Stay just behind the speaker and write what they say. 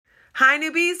Hi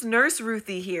newbies, Nurse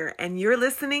Ruthie here, and you're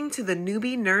listening to the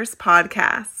Newbie Nurse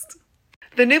Podcast.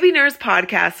 The Newbie Nurse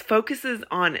Podcast focuses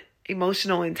on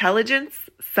emotional intelligence,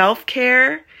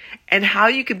 self-care, and how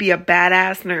you could be a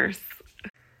badass nurse.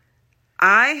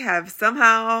 I have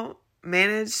somehow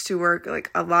managed to work like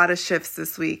a lot of shifts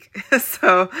this week,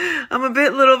 so I'm a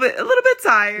little bit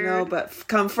tired. No, but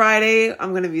come Friday,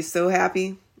 I'm gonna be so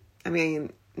happy. I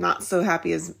mean, not so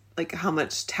happy as like how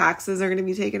much taxes are going to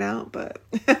be taken out, but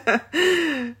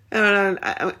I don't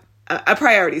know. I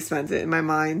probably already spent it in my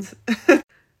mind.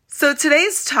 So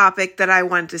today's topic that I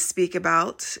want to speak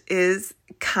about is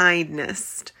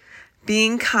kindness.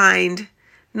 Being kind.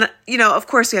 Of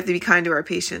course we have to be kind to our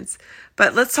patients,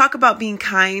 but let's talk about being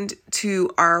kind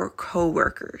to our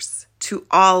coworkers, to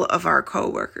all of our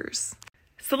coworkers.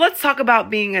 So let's talk about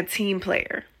being a team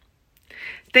player.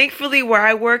 Thankfully, where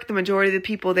I work, the majority of the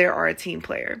people there are a team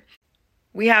player.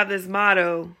 We have this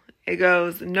motto. It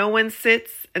goes, no one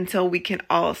sits until we can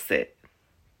all sit.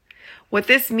 What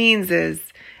this means is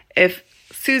if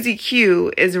Susie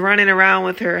Q is running around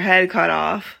with her head cut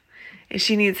off and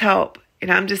she needs help,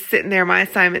 and I'm just sitting there, my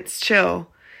assignment's chill,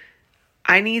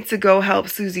 I need to go help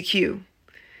Susie Q.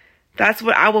 That is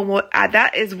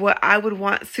what I would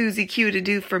want Susie Q to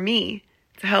do for me,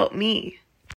 to help me.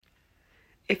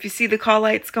 If you see the call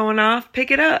lights going off, pick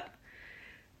it up.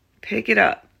 Pick it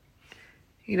up.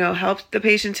 Help the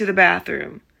patient to the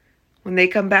bathroom. When they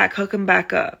come back, hook them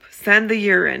back up. Send the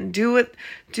urine. Do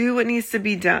what needs to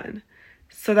be done.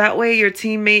 So that way your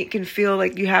teammate can feel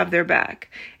like you have their back.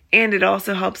 And it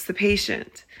also helps the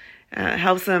patient.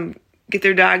 Helps them get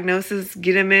their diagnosis,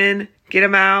 get them in, get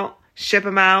them out, ship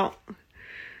them out.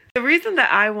 The reason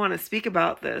that I want to speak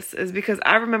about this is because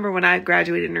I remember when I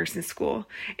graduated nursing school.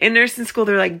 In nursing school,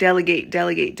 they're like, delegate,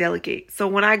 delegate, delegate. So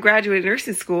when I graduated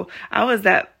nursing school, I was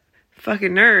that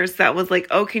fucking nurse that was like,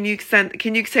 oh, can you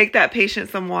take that patient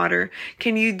some water?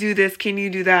 Can you do this? Can you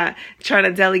do that? Trying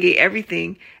to delegate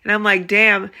everything. And I'm like,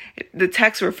 damn, the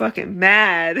techs were fucking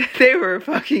mad. They were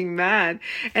fucking mad.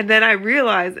 And then I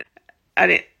realized I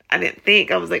didn't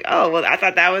think. I was like, oh, well, I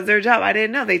thought that was their job. I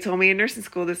didn't know. They told me in nursing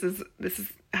school, this is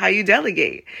how you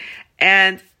delegate.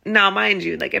 And now, mind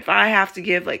you, like if I have to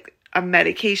give like a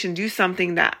medication, do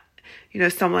something that,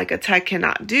 someone like a tech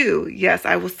cannot do, yes,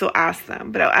 I will still ask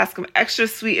them, but I'll ask them extra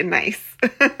sweet and nice.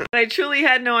 I truly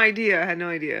had no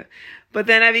idea. But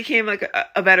then I became like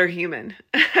a better human.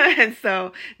 And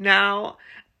so now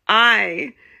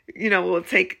I will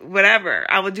take whatever.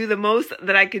 I will do the most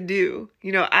that I could do.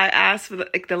 I ask for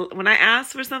when I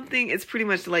ask for something, it's pretty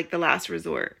much like the last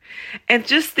resort. And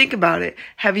just think about it.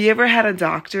 Have you ever had a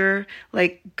doctor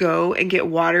like go and get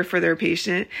water for their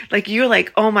patient? Like you're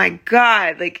like, oh my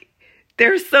God, like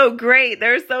they're so great.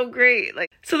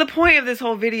 So the point of this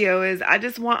whole video is I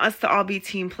just want us to all be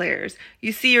team players.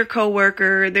 You see your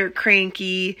coworker, they're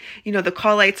cranky, the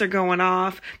call lights are going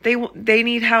off. They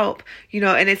need help,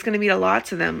 and it's going to mean a lot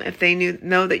to them if they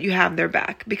know that you have their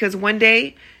back, because one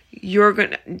day they're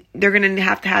going to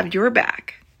have your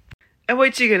back. And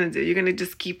what you going to do? You're going to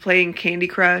just keep playing Candy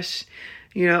Crush,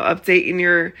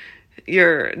 updating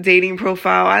your dating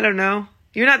profile. I don't know.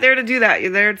 You're not there to do that.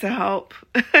 You're there to help.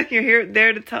 You're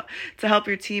there to help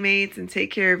your teammates and take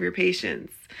care of your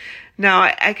patients. Now,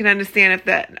 I can understand if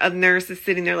that a nurse is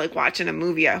sitting there like watching a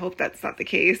movie. I hope that's not the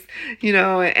case,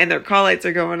 and their call lights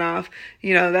are going off.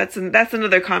 That's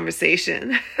another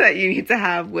conversation that you need to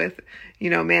have with,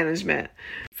 management.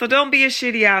 So don't be a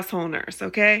shitty asshole nurse,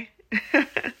 okay?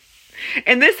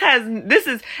 And this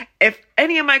is, if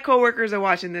any of my coworkers are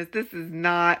watching this is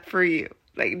not for you.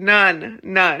 Like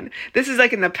none. This is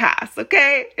like in the past,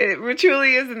 okay? It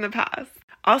truly is in the past.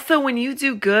 Also, when you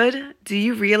do good, do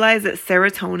you realize that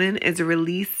serotonin is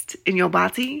released in your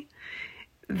body?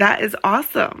 That is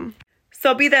awesome.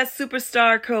 So be that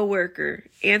superstar coworker.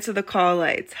 Answer the call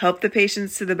lights. Help the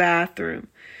patients to the bathroom.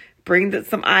 Bring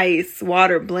some ice,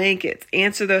 water, blankets.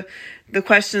 Answer the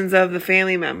questions of the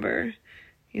family member.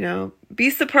 Be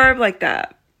superb like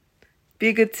that. Be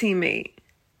a good teammate.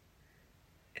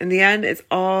 In the end, it's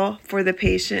all for the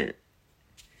patient.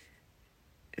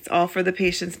 It's all for the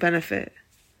patient's benefit.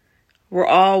 We're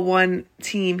all one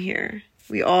team here.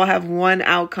 We all have one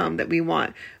outcome that we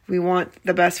want. We want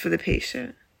the best for the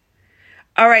patient.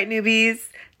 All right, newbies.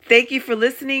 Thank you for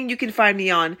listening. You can find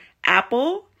me on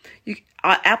Apple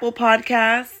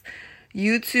Podcasts,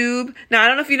 YouTube. Now, I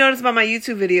don't know if you noticed about my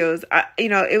YouTube videos.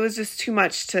 It was just too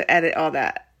much to edit all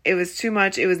that. It was too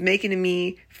much. It was making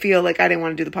me feel like I didn't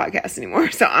want to do the podcast anymore.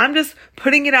 So I'm just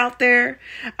putting it out there.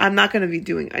 I'm not going to be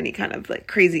doing any kind of like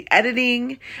crazy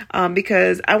editing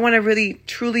because I want to really,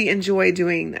 truly enjoy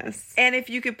doing this. And if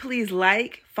you could please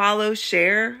like, follow,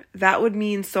 share, that would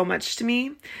mean so much to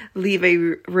me. Leave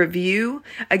a review.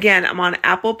 Again, I'm on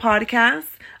Apple Podcasts.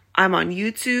 I'm on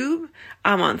YouTube.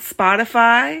 I'm on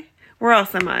Spotify. Where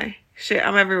else am I? Shit,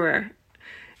 I'm everywhere.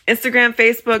 Instagram,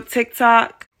 Facebook,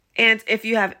 TikTok. And if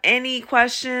you have any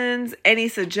questions, any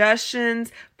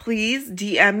suggestions, please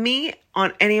DM me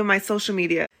on any of my social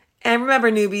media. And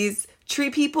remember, newbies,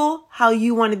 treat people how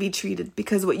you want to be treated,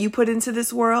 because what you put into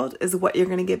this world is what you're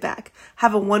going to get back.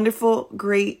 Have a wonderful,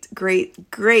 great,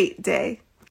 great, great day.